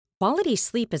Quality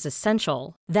sleep is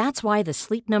essential. That's why the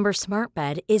Sleep Number Smart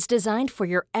Bed is designed for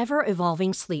your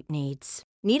ever-evolving sleep needs.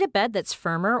 Need a bed that's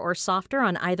firmer or softer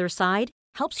on either side?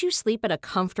 Helps you sleep at a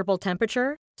comfortable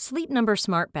temperature? Sleep Number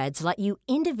Smart Beds let you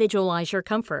individualize your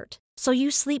comfort, so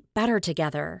you sleep better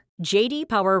together. J.D.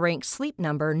 Power ranks Sleep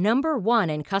Number number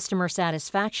 1 in customer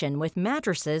satisfaction with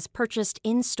mattresses purchased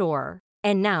in-store.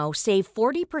 And now, save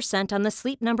 40% on the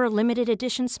Sleep Number Limited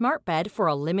Edition Smart Bed for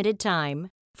a limited time.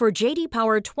 For J.D.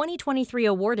 Power 2023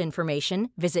 award information,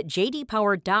 visit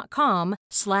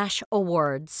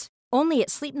jdpower.com/awards. Only at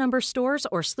Sleep Number stores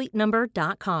or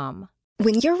sleepnumber.com.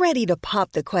 When you're ready to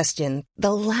pop the question,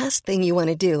 the last thing you want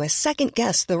to do is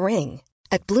second-guess the ring.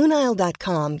 At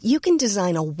BlueNile.com, you can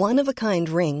design a one-of-a-kind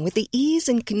ring with the ease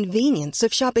and convenience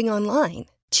of shopping online.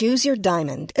 Choose your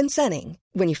diamond and setting.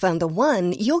 When you find the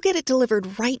one, you'll get it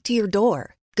delivered right to your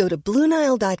door. Go to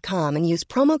BlueNile.com and use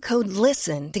promo code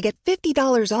LISTEN to get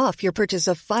 $50 off your purchase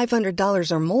of $500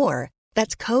 or more.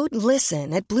 That's code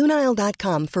LISTEN at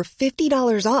BlueNile.com for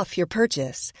 $50 off your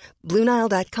purchase.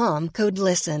 BlueNile.com, code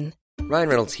LISTEN. Ryan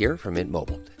Reynolds here from Mint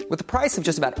Mobile. With the price of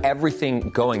just about everything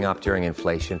going up during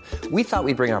inflation, we thought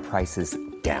we'd bring our prices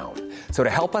down. So to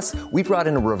help us, we brought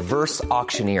in a reverse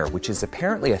auctioneer, which is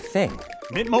apparently a thing.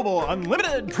 Mint Mobile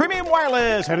Unlimited Premium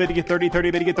Wireless. How to get 30,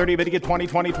 30, bit to get 30, bit to get 20,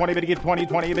 20, 20, bit to get 20,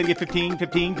 20, bit to get 15,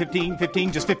 15, 15,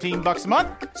 15, just $15 a month?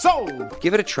 Sold!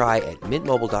 Give it a try at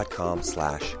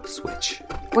mintmobile.com/switch.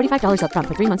 $45 up front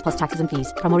for 3 months plus taxes and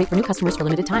fees. Promo rate for new customers for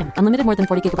limited time. Unlimited more than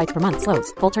 40 gigabytes per month.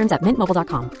 Slows full terms at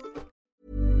mintmobile.com.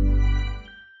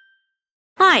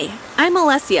 Hi, I'm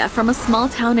Alessia from a small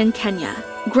town in Kenya.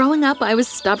 Growing up, I was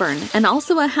stubborn and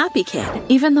also a happy kid,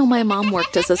 even though my mom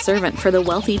worked as a servant for the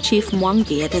wealthy Chief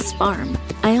Mwangi at his farm.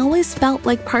 I always felt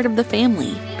like part of the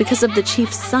family because of the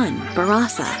chief's son,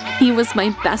 Barasa. He was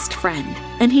my best friend,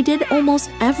 and he did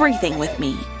almost everything with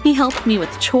me. He helped me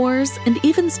with chores and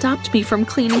even stopped me from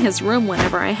cleaning his room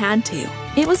whenever I had to.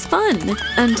 It was fun,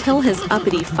 until his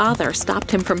uppity father stopped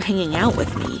him from hanging out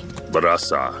with me.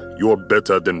 Barasa, you're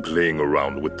better than playing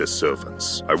around with the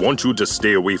servants. I want you to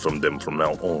stay away from them from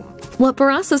now on. What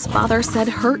Barasa's father said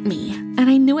hurt me, and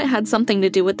I knew it had something to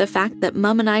do with the fact that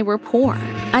Mum and I were poor.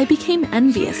 I became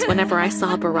envious whenever I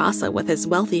saw Barasa with his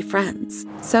wealthy friends.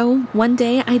 So, one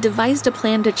day I devised a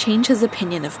plan to change his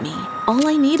opinion of me. All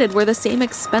I needed were the same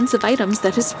expensive items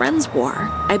that his friends wore.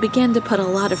 I began to put a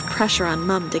lot of pressure on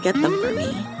Mum to get them for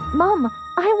me. Mom,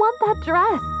 I want that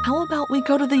dress. How about we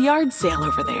go to the yard sale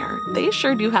over there? They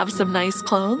sure do have some nice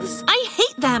clothes. I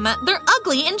hate them. They're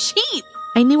ugly and cheap.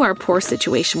 I knew our poor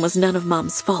situation was none of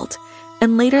Mom's fault.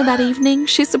 And later that evening,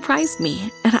 she surprised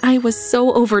me, and I was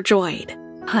so overjoyed.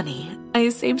 Honey, I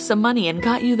saved some money and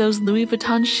got you those Louis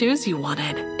Vuitton shoes you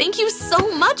wanted. Thank you so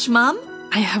much, Mom.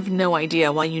 I have no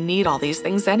idea why you need all these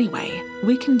things anyway.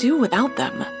 We can do without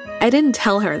them. I didn't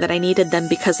tell her that I needed them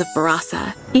because of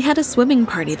Barasa. He had a swimming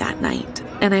party that night,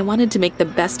 and I wanted to make the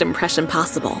best impression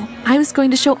possible. I was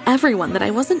going to show everyone that I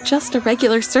wasn't just a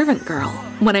regular servant girl.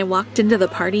 When I walked into the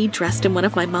party dressed in one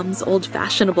of my mom's old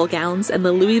fashionable gowns and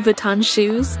the Louis Vuitton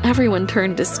shoes, everyone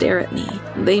turned to stare at me.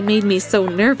 They made me so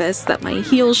nervous that my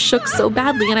heels shook so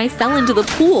badly and I fell into the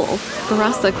pool.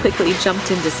 Barasa quickly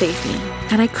jumped in to save me,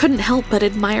 and I couldn't help but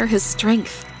admire his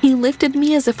strength. He lifted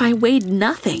me as if I weighed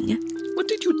nothing. What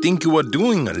did you think you were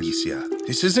doing, Alicia?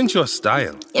 This isn't your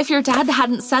style. If your dad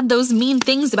hadn't said those mean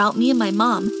things about me and my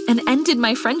mom and ended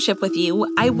my friendship with you,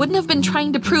 I wouldn't have been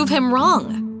trying to prove him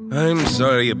wrong. I'm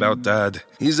sorry about Dad.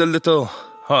 He's a little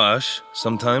harsh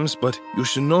sometimes, but you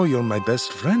should know you're my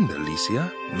best friend,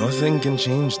 Alicia. Nothing can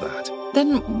change that.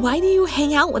 Then why do you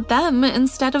hang out with them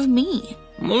instead of me?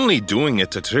 I'm only doing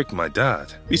it to trick my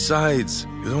dad. Besides,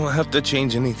 you don't have to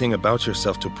change anything about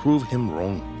yourself to prove him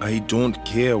wrong. I don't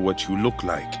care what you look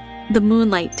like. The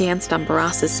moonlight danced on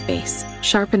Barasa's face,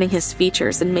 sharpening his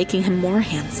features and making him more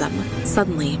handsome.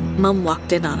 Suddenly, Mum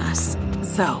walked in on us.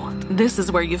 So, this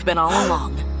is where you've been all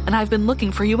along, and I've been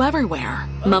looking for you everywhere.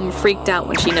 Mum freaked out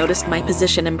when she noticed my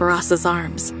position in Barasa's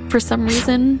arms. For some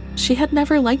reason, she had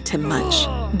never liked him much.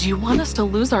 Do you want us to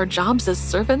lose our jobs as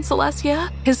servants,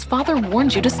 Alessia? His father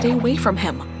warned you to stay away from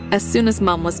him. As soon as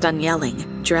Mum was done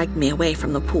yelling, dragged me away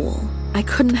from the pool. I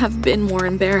couldn't have been more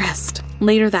embarrassed.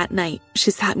 Later that night,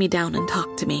 she sat me down and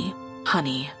talked to me.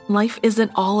 Honey, life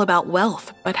isn't all about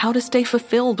wealth, but how to stay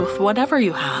fulfilled with whatever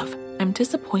you have. I'm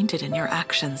disappointed in your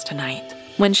actions tonight.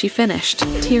 When she finished,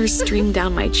 tears streamed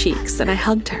down my cheeks and I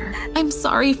hugged her. I'm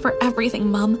sorry for everything,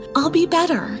 Mum. I'll be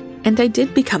better. And I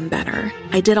did become better.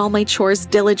 I did all my chores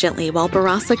diligently while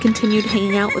Barasa continued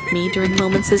hanging out with me during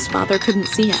moments his father couldn't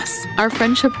see us. Our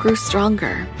friendship grew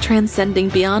stronger, transcending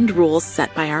beyond rules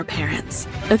set by our parents.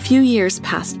 A few years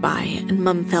passed by and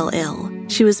Mum fell ill.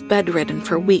 She was bedridden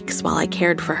for weeks while I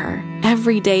cared for her.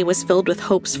 Every day was filled with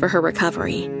hopes for her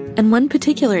recovery. And one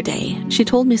particular day, she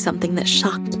told me something that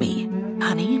shocked me.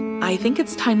 Honey, I think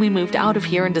it's time we moved out of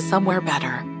here into somewhere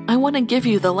better. I want to give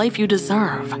you the life you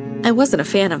deserve. I wasn't a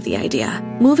fan of the idea.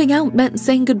 Moving out meant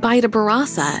saying goodbye to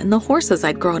Barasa and the horses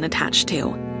I'd grown attached to.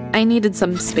 I needed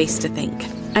some space to think.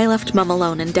 I left Mum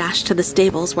alone and dashed to the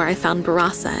stables where I found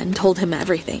Barasa and told him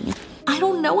everything. I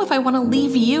don't know if I want to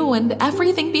leave you and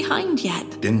everything behind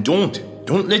yet. Then don't.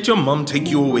 Don't let your mom take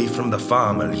you away from the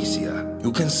farm, Alicia.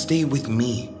 You can stay with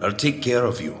me. I'll take care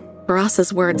of you.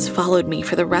 Barasa's words followed me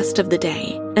for the rest of the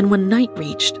day, and when night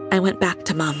reached, I went back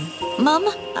to Mum. Mum,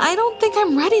 I don't think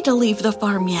I'm ready to leave the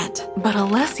farm yet. But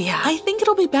Alessia, I think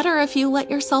it'll be better if you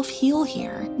let yourself heal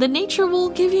here. The nature will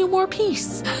give you more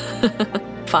peace.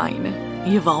 Fine.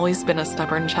 You've always been a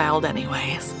stubborn child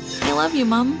anyways. I love you,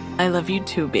 Mum. I love you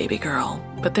too, baby girl.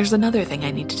 But there's another thing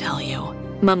I need to tell you.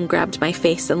 Mum grabbed my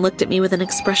face and looked at me with an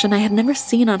expression I had never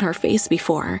seen on her face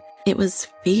before. It was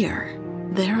fear.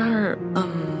 There are,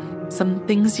 some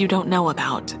things you don't know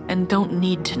about and don't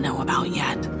need to know about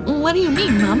yet. What do you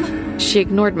mean, Mum? She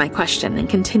ignored my question and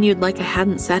continued like I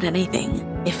hadn't said anything.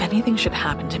 If anything should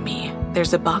happen to me,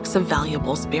 there's a box of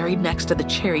valuables buried next to the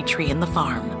cherry tree in the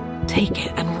farm. Take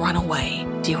it and run away.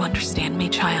 Do you understand me,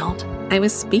 child? I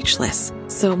was speechless,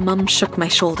 so Mum shook my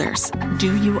shoulders.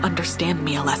 Do you understand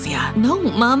me, Alessia? No,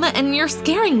 Mum, and you're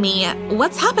scaring me.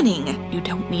 What's happening? You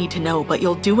don't need to know, but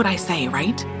you'll do what I say,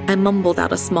 right? I mumbled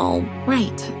out a small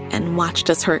right and watched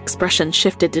as her expression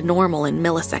shifted to normal in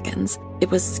milliseconds. It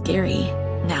was scary.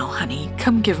 Now, honey,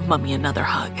 come give Mummy another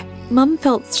hug. Mum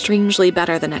felt strangely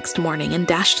better the next morning and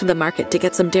dashed to the market to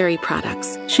get some dairy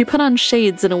products. She put on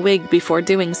shades and a wig before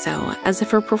doing so, as if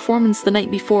her performance the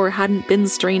night before hadn't been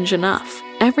strange enough.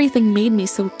 Everything made me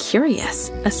so curious,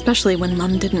 especially when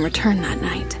Mum didn't return that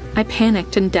night. I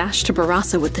panicked and dashed to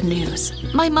Barasa with the news.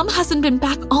 My mum hasn't been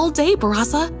back all day,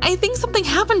 Barasa. I think something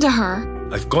happened to her.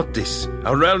 I've got this.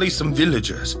 I'll rally some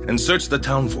villagers and search the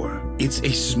town for her. It's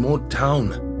a small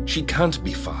town. She can't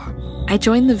be far. I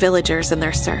joined the villagers in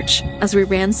their search. As we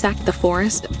ransacked the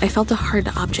forest, I felt a hard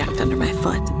object under my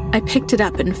foot. I picked it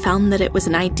up and found that it was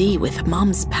an ID with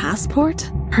Mom's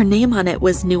passport. Her name on it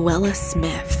was Nuella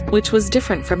Smith, which was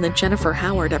different from the Jennifer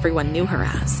Howard everyone knew her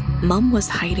as. Mom was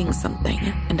hiding something,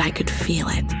 and I could feel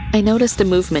it. I noticed a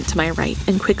movement to my right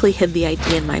and quickly hid the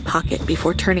ID in my pocket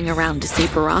before turning around to see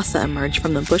Barasa emerge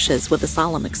from the bushes with a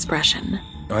solemn expression.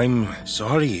 I'm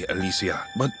sorry, Alicia,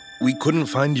 but we couldn't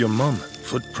find your mom.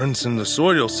 Footprints in the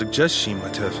soil suggest she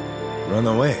might have run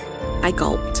away. I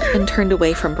gulped and turned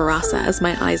away from Barasa as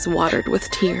my eyes watered with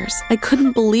tears. I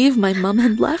couldn't believe my mum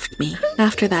had left me.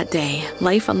 After that day,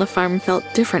 life on the farm felt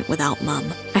different without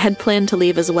Mum. I had planned to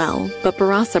leave as well, but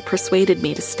Barasa persuaded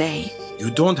me to stay. You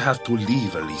don't have to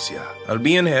leave, Alicia. I'll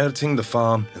be inheriting the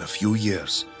farm in a few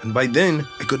years, and by then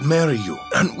I could marry you,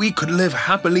 and we could live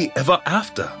happily ever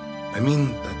after. I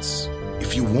mean, that's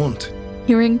if you want.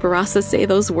 Hearing Barasa say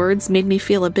those words made me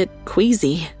feel a bit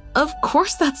queasy. Of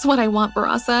course that's what I want,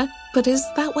 Barasa. But is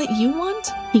that what you want?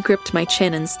 He gripped my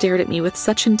chin and stared at me with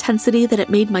such intensity that it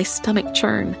made my stomach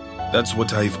churn. That's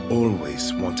what I've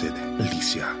always wanted,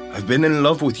 Alicia. I've been in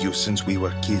love with you since we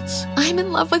were kids. I'm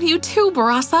in love with you too,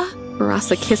 Barasa.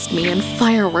 Barasa kissed me and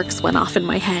fireworks went off in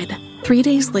my head. 3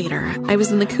 days later, I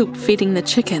was in the coop feeding the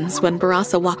chickens when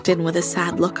Barasa walked in with a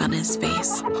sad look on his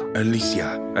face.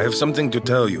 Alicia, I have something to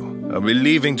tell you. I'll be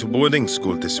leaving to boarding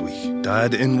school this week.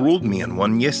 Dad enrolled me in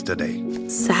one yesterday.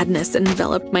 Sadness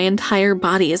enveloped my entire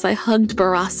body as I hugged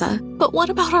Barasa. But what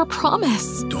about our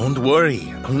promise? Don't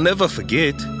worry, I'll never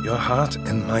forget. Your heart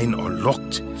and mine are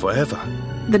locked forever.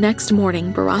 The next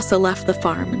morning, Barasa left the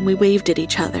farm and we waved at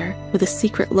each other with a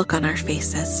secret look on our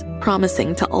faces,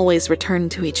 promising to always return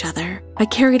to each other. I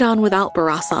carried on without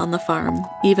Barasa on the farm,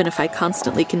 even if I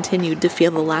constantly continued to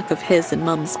feel the lack of his and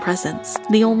Mum's presence.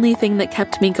 The only thing that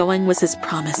kept me going was his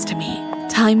promise to me.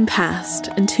 Time passed,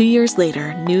 and 2 years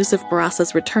later, news of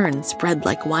Barasa's return spread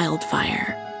like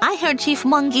wildfire. I heard Chief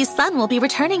Mwangi's son will be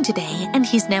returning today, and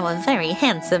he's now a very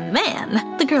handsome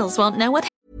man. The girls won't know what.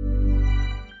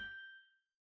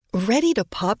 Ready to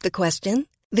pop the question?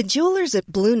 The jewelers at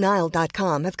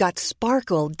BlueNile.com have got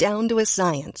sparkle down to a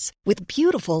science with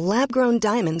beautiful lab-grown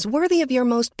diamonds worthy of your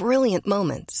most brilliant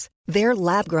moments. Their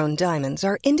lab-grown diamonds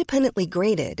are independently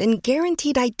graded and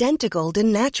guaranteed identical to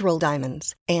natural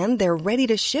diamonds, and they're ready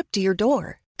to ship to your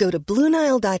door. Go to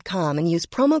BlueNile.com and use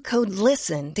promo code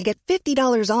LISTEN to get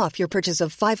 $50 off your purchase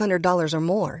of $500 or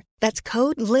more. That's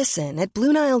code LISTEN at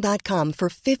BlueNile.com for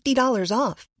 $50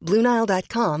 off.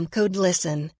 BlueNile.com, code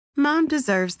LISTEN. Mom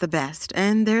deserves the best,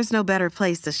 and there's no better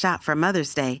place to shop for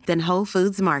Mother's Day than Whole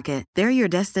Foods Market. They're your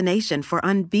destination for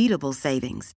unbeatable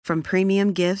savings, from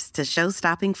premium gifts to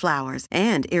show-stopping flowers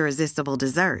and irresistible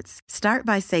desserts. Start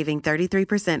by saving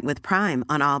 33% with Prime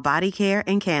on all body care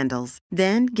and candles.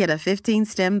 Then get a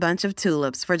 15-stem bunch of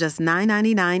tulips for just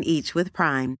 $9.99 each with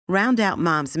Prime. Round out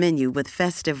Mom's menu with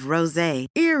festive rosé,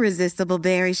 irresistible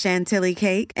berry chantilly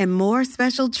cake, and more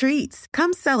special treats.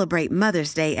 Come celebrate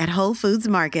Mother's Day at Whole Foods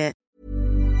Market.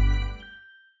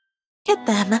 Get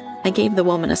them. I gave the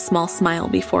woman a small smile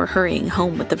before hurrying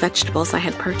home with the vegetables I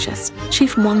had purchased.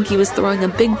 Chief Mwangi was throwing a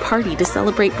big party to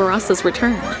celebrate Barassa's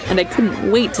return, and I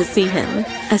couldn't wait to see him.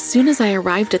 As soon as I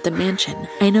arrived at the mansion,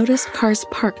 I noticed cars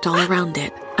parked all around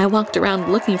it. I walked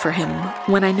around looking for him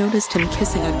when I noticed him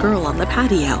kissing a girl on the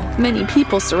patio. Many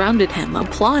people surrounded him,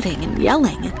 applauding and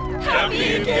yelling.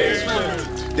 Happy engagement!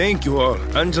 Thank you all.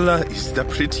 Angela is the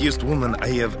prettiest woman I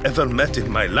have ever met in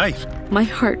my life. My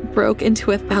heart broke into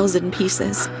 1,000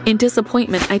 pieces. In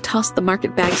disappointment, I tossed the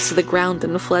market bags to the ground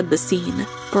and fled the scene.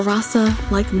 Barassa,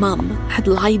 like Mum, had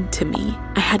lied to me.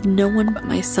 I had no one but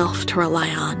myself to rely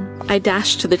on. I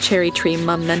dashed to the cherry tree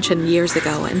Mum mentioned years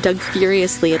ago and dug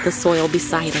furiously at the soil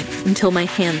beside it until my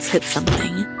hands hit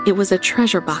something. It was a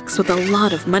treasure box with a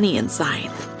lot of money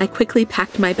inside. I quickly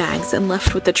packed my bags and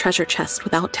left with the treasure chest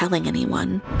without telling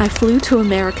anyone. I flew to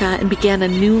America and began a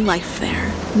new life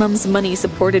there. Mum's money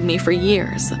supported me for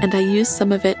years, and I used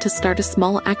some of it to start a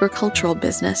small agricultural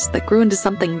business that grew into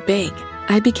something big.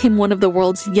 I became one of the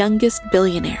world's youngest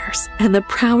billionaires and the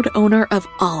proud owner of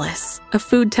Alice, a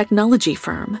food technology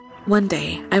firm. One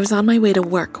day, I was on my way to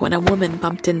work when a woman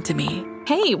bumped into me.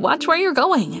 Hey, watch where you're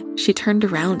going. She turned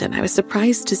around and I was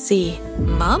surprised to see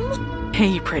Mum?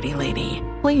 Hey, pretty lady.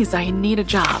 Please, I need a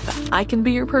job. I can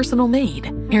be your personal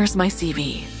maid. Here's my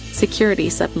CV. Security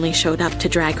suddenly showed up to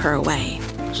drag her away.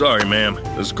 Sorry, ma'am.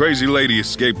 This crazy lady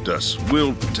escaped us.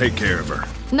 We'll take care of her.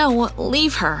 No,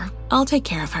 leave her. I'll take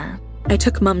care of her. I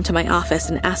took Mum to my office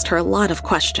and asked her a lot of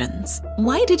questions.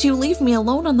 Why did you leave me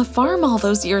alone on the farm all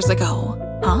those years ago?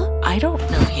 Huh? I don't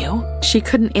know you. She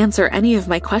couldn't answer any of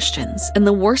my questions, and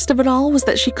the worst of it all was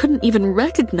that she couldn't even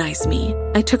recognize me.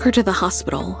 I took her to the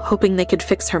hospital, hoping they could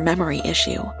fix her memory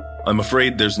issue. I'm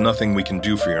afraid there's nothing we can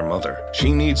do for your mother.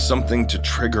 She needs something to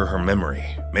trigger her memory.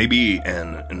 Maybe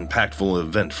an impactful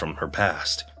event from her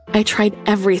past. I tried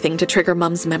everything to trigger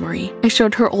Mum's memory. I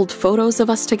showed her old photos of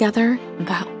us together.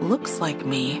 That looks like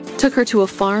me. Took her to a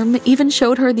farm, even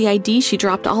showed her the ID she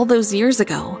dropped all those years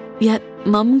ago. Yet,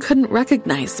 Mum couldn't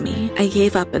recognize me. I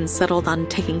gave up and settled on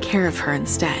taking care of her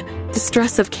instead. The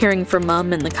stress of caring for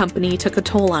Mum and the company took a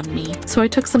toll on me, so I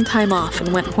took some time off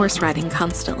and went horse riding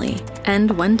constantly.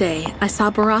 And one day, I saw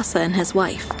Barassa and his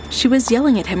wife. She was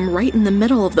yelling at him right in the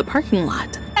middle of the parking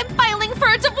lot. I'm filing for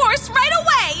a divorce right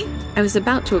away! I was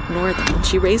about to ignore them when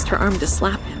she raised her arm to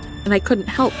slap him, and I couldn't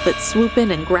help but swoop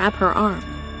in and grab her arm.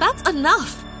 That's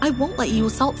enough! I won't let you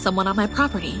assault someone on my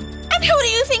property. And who do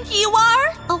you think you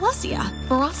are? Alessia,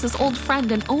 Barassa's old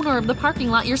friend and owner of the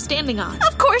parking lot you're standing on.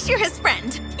 Of course you're his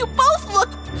friend. You both look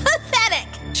pathetic.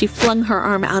 She flung her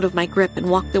arm out of my grip and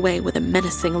walked away with a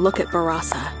menacing look at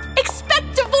Barassa.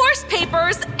 Expect divorce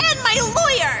papers and my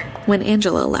lawyer! When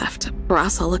Angela left,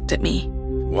 Barassa looked at me.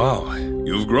 Wow,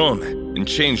 you've grown and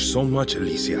changed so much,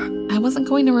 Alicia. I wasn't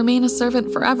going to remain a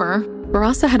servant forever.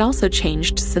 Barassa had also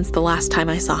changed since the last time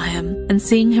I saw him, and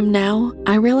seeing him now,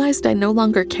 I realized I no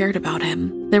longer cared about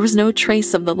him. There was no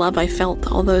trace of the love I felt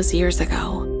all those years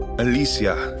ago.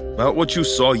 Alicia, about what you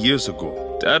saw years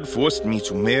ago. Dad forced me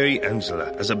to marry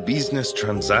Angela as a business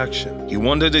transaction. He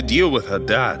wanted a deal with her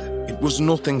dad. It was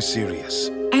nothing serious.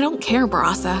 I don't care,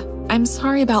 Barassa. I'm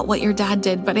sorry about what your dad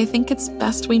did, but I think it's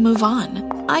best we move on.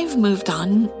 I've moved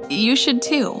on. You should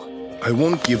too. I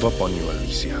won't give up on you,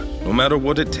 Alicia. No matter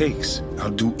what it takes, I'll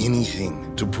do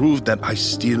anything to prove that I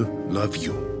still love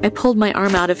you. I pulled my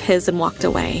arm out of his and walked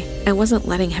away. I wasn't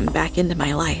letting him back into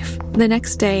my life. The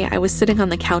next day, I was sitting on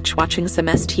the couch watching some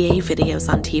STA videos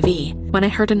on TV when I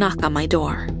heard a knock on my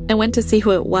door. I went to see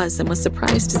who it was and was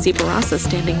surprised to see Barassa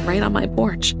standing right on my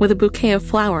porch with a bouquet of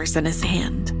flowers in his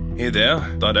hand. Hey there,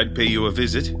 thought I'd pay you a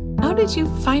visit. How did you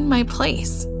find my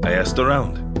place? I asked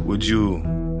around. Would you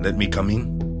let me come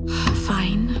in?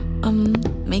 Fine.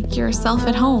 Make yourself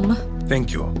at home.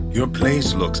 Thank you. Your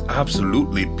place looks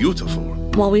absolutely beautiful.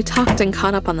 While we talked and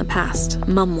caught up on the past,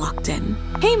 Mum walked in.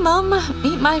 Hey, Mum.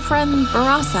 Meet my friend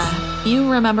Barassa.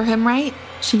 You remember him, right?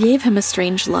 She gave him a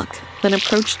strange look, then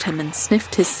approached him and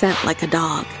sniffed his scent like a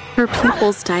dog. Her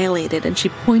pupils dilated and she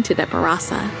pointed at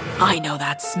Barassa. I know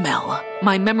that smell.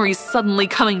 My memory's suddenly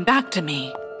coming back to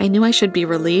me. I knew I should be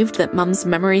relieved that Mom's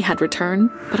memory had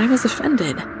returned, but I was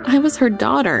offended. I was her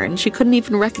daughter, and she couldn't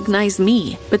even recognize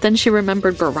me. But then she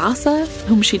remembered Barasa,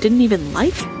 whom she didn't even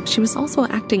like. She was also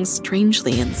acting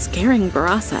strangely and scaring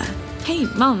Barasa. Hey,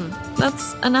 Mom,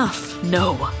 that's enough.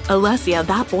 No, Alessia,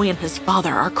 that boy and his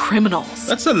father are criminals.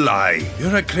 That's a lie.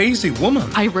 You're a crazy woman.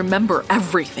 I remember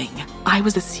everything. I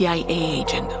was a CIA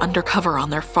agent undercover on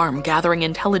their farm gathering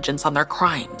intelligence on their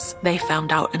crimes. They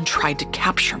found out and tried to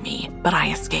capture me, but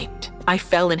I escaped. I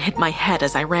fell and hit my head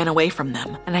as I ran away from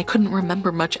them, and I couldn't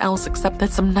remember much else except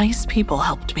that some nice people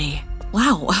helped me.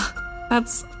 Wow,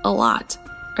 that's a lot.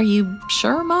 Are you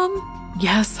sure, Mom?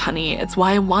 Yes, honey, it's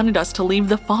why I wanted us to leave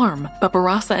the farm, but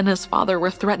Barasa and his father were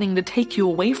threatening to take you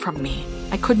away from me.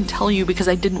 I couldn't tell you because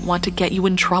I didn't want to get you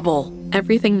in trouble.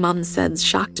 Everything Mom said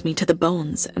shocked me to the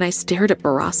bones, and I stared at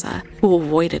Barasa, who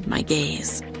avoided my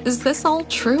gaze. Is this all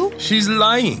true? She's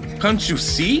lying. Can't you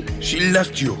see? She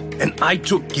left you, and I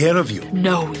took care of you.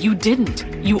 No, you didn't.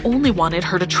 You only wanted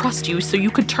her to trust you so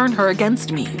you could turn her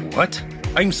against me. What?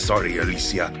 I'm sorry,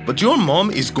 Alicia, but your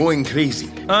mom is going crazy.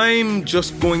 I'm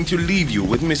just going to leave you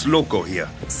with Miss Loco here.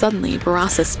 Suddenly,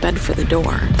 Barasa sped for the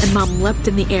door, and Mom leapt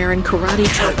in the air and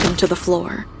karate chopped him to the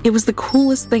floor. It was the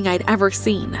coolest thing I'd ever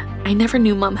seen. I never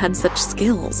knew Mom had such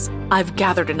skills. I've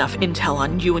gathered enough intel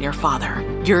on you and your father.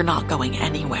 You're not going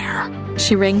anywhere.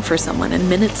 She rang for someone, and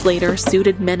minutes later,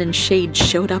 suited men in shades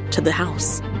showed up to the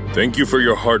house. Thank you for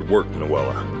your hard work,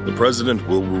 Noella. The president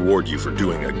will reward you for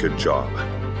doing a good job.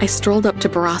 I strolled up to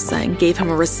Barasa and gave him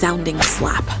a resounding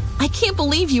slap. I can't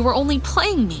believe you were only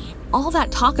playing me. All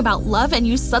that talk about love and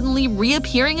you suddenly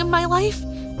reappearing in my life?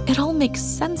 It all makes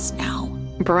sense now.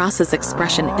 Barasa's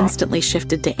expression instantly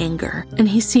shifted to anger, and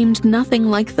he seemed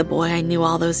nothing like the boy I knew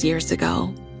all those years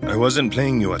ago. I wasn't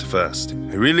playing you at first.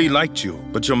 I really liked you,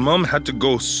 but your mom had to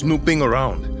go snooping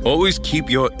around. Always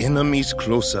keep your enemies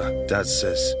closer, Dad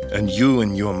says. And you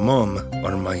and your mom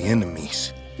are my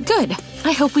enemies. Good.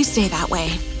 I hope we stay that way.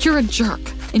 You're a jerk.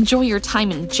 Enjoy your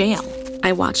time in jail.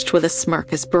 I watched with a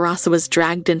smirk as Barasa was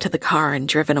dragged into the car and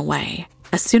driven away.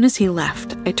 As soon as he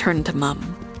left, I turned to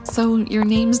Mom. So your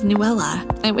name's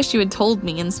Noella. I wish you had told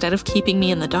me instead of keeping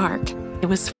me in the dark. It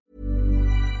was...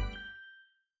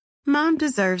 Mom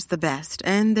deserves the best,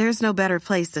 and there's no better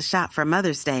place to shop for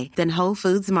Mother's Day than Whole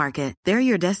Foods Market. They're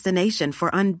your destination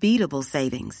for unbeatable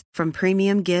savings, from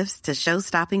premium gifts to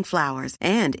show-stopping flowers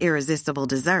and irresistible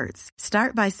desserts.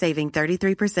 Start by saving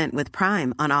 33% with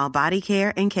Prime on all body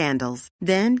care and candles.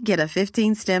 Then get a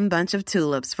 15-stem bunch of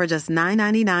tulips for just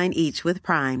 $9.99 each with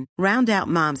Prime. Round out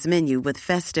Mom's menu with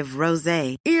festive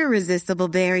rosé, irresistible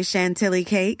berry chantilly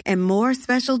cake, and more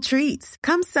special treats.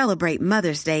 Come celebrate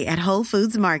Mother's Day at Whole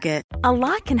Foods Market. A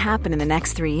lot can happen in the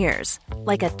next 3 years.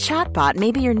 Like a chatbot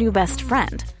may be your new best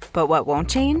friend. But what won't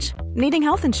change? Needing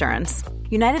health insurance.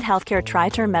 United Healthcare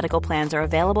Tri-Term Medical Plans are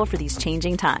available for these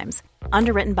changing times.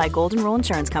 Underwritten by Golden Rule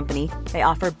Insurance Company, they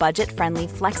offer budget-friendly,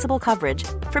 flexible coverage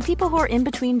for people who are in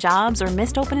between jobs or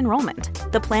missed open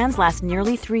enrollment. The plans last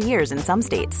nearly 3 years in some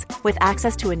states, with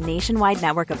access to a nationwide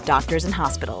network of doctors and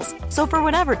hospitals. So for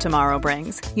whatever tomorrow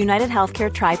brings, United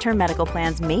Healthcare Tri-Term Medical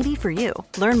Plans may be for you.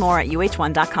 Learn more at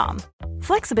uh1.com.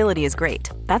 Flexibility is great.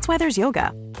 That's why there's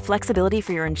yoga. Flexibility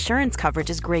for your insurance coverage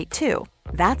is great too.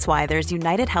 That's why there's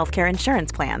United Healthcare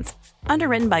Insurance Plans.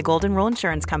 Underwritten by Golden Rule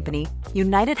Insurance Company,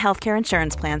 United Healthcare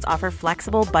Insurance Plans offer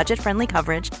flexible, budget-friendly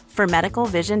coverage for medical,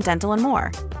 vision, dental, and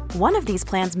more. One of these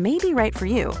plans may be right for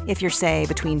you if you're, say,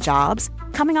 between jobs,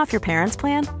 coming off your parents'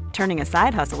 plan, turning a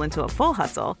side hustle into a full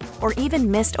hustle, or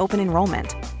even missed open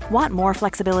enrollment. Want more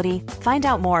flexibility? Find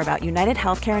out more about United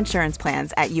Healthcare Insurance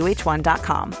Plans at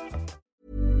uh1.com.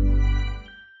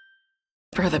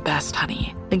 For the best,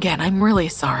 honey. Again, I'm really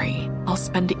sorry. I'll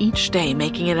spend each day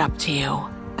making it up to you.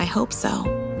 I hope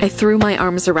so. I threw my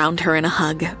arms around her in a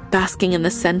hug, basking in the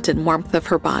scent and warmth of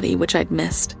her body, which I'd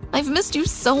missed. I've missed you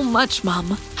so much,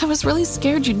 Mom. I was really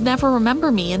scared you'd never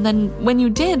remember me, and then when you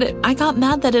did, I got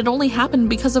mad that it only happened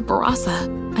because of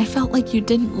Barasa. I felt like you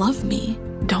didn't love me.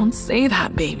 Don't say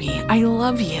that, baby. I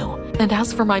love you. And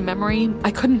as for my memory,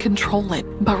 I couldn't control it,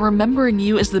 but remembering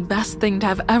you is the best thing to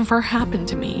have ever happened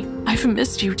to me. I've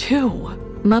missed you too.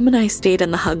 Mom and I stayed in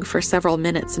the hug for several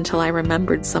minutes until I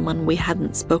remembered someone we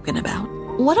hadn't spoken about.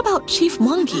 What about Chief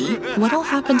Monkey? What'll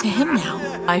happen to him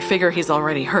now? I figure he's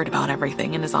already heard about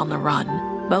everything and is on the run,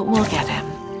 but we'll get him.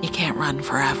 He can't run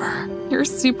forever. You're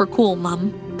super cool,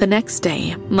 Mom. The next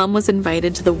day, Mom was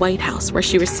invited to the White House where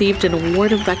she received an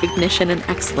award of recognition and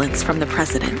excellence from the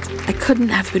president. I couldn't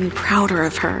have been prouder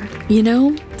of her. You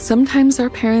know, sometimes our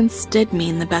parents did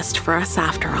mean the best for us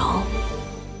after all.